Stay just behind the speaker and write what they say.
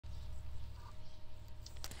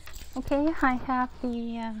Okay, I have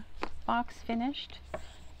the box finished.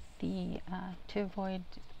 To avoid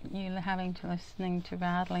you having to listening to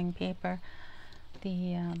rattling paper,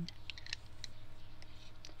 the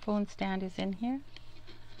phone stand is in here.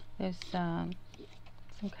 There's some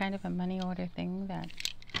kind of a money order thing that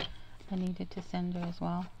I needed to send her as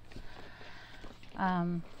well.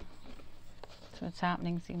 So what's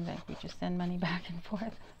happening seems like we just send money back and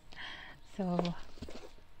forth. So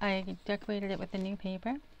I decorated it with the new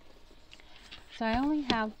paper. So I only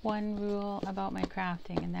have one rule about my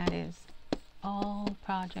crafting, and that is all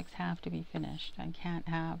projects have to be finished. I can't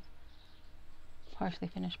have partially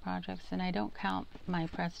finished projects, and I don't count my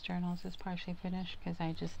press journals as partially finished because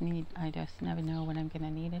I just never know when I'm going to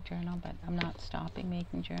need a journal, but I'm not stopping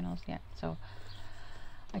making journals yet. So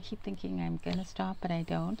I keep thinking I'm going to stop, but I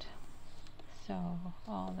don't. So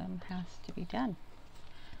all of them has to be done.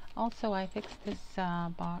 Also, I fixed this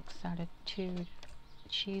box out of 2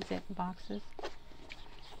 Cheez-It boxes,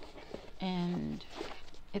 and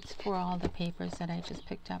it's for all the papers that I just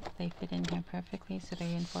picked up. They fit in here perfectly, so the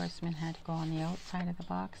reinforcement had to go on the outside of the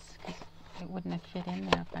box because it wouldn't have fit in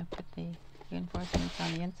there if I put the reinforcements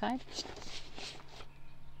on the inside.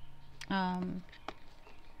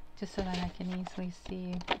 Just so that I can easily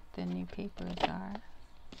see what the new papers are.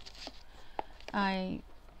 I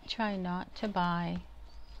try not to buy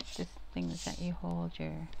just things that you hold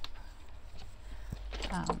your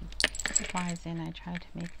supplies in. I try to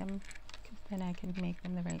make them because then I can make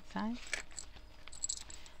them the right size.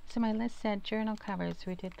 So my list said journal covers,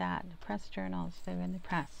 we did that. Press journals, they're in the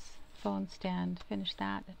press. Phone stand, finished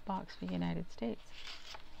that. Box for United States.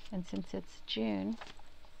 And since it's June,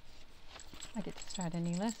 I get to start a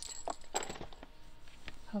new list.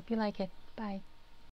 Hope you like it. Bye.